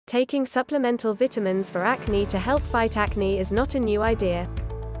Taking supplemental vitamins for acne to help fight acne is not a new idea.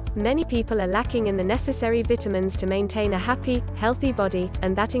 Many people are lacking in the necessary vitamins to maintain a happy, healthy body,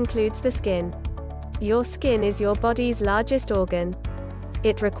 and that includes the skin. Your skin is your body's largest organ.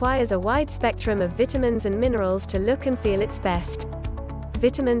 It requires a wide spectrum of vitamins and minerals to look and feel its best.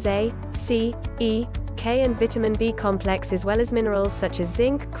 Vitamins A, C, E, K and vitamin B complex as well as minerals such as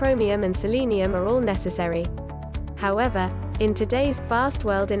zinc, chromium and selenium are all necessary. However, in today's fast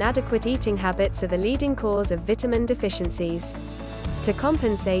world, inadequate eating habits are the leading cause of vitamin deficiencies. To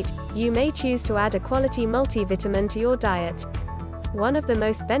compensate, you may choose to add a quality multivitamin to your diet. One of the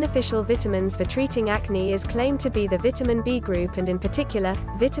most beneficial vitamins for treating acne is claimed to be the vitamin B group and in particular,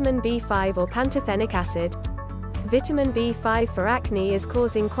 vitamin B5 or pantothenic acid. Vitamin B5 for acne is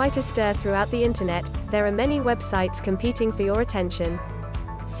causing quite a stir throughout the internet. There are many websites competing for your attention.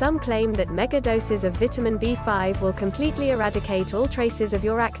 Some claim that mega doses of vitamin B5 will completely eradicate all traces of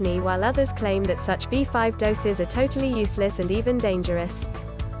your acne, while others claim that such B5 doses are totally useless and even dangerous.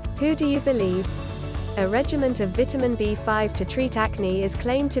 Who do you believe? A regimen of vitamin B5 to treat acne is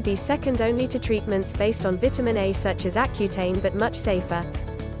claimed to be second only to treatments based on vitamin A such as Accutane, but much safer.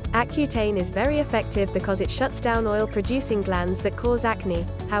 Accutane is very effective because it shuts down oil-producing glands that cause acne.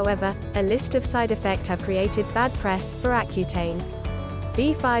 However, a list of side effects have created bad press for Accutane.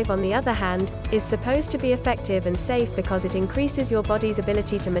 B5, on the other hand, is supposed to be effective and safe because it increases your body's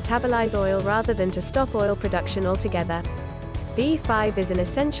ability to metabolize oil rather than to stop oil production altogether. B5 is an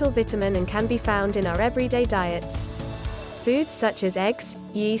essential vitamin and can be found in our everyday diets. Foods such as eggs,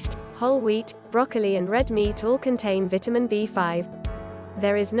 yeast, whole wheat, broccoli and red meat all contain vitamin B5.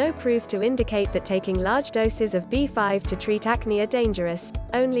 There is no proof to indicate that taking large doses of B5 to treat acne are dangerous,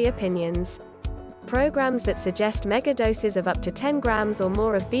 only opinions. Programs that suggest mega doses of up to 10 grams or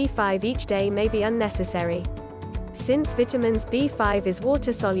more of B5 each day may be unnecessary. Since vitamins B5 is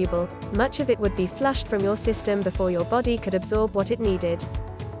water-soluble, much of it would be flushed from your system before your body could absorb what it needed.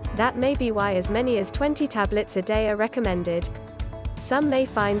 That may be why as many as 20 tablets a day are recommended. Some may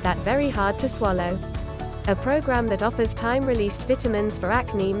find that very hard to swallow. A program that offers time-released vitamins for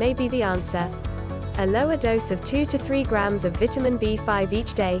acne may be the answer. A lower dose of 2 to 3 grams of vitamin B5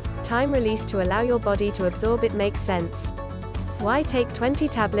 each day, time-released to allow your body to absorb it, makes sense. Why take 20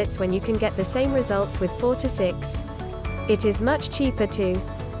 tablets when you can get the same results with 4 to 6? It is much cheaper too.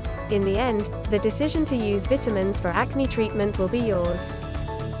 In the end, the decision to use vitamins for acne treatment will be yours.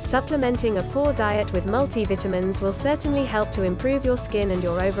 Supplementing a poor diet with multivitamins will certainly help to improve your skin and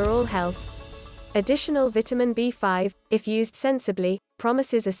your overall health. Additional vitamin B5, if used sensibly,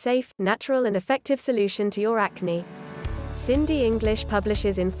 promises a safe, natural and effective solution to your acne. Cindy English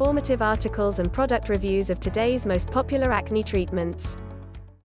publishes informative articles and product reviews of today's most popular acne treatments.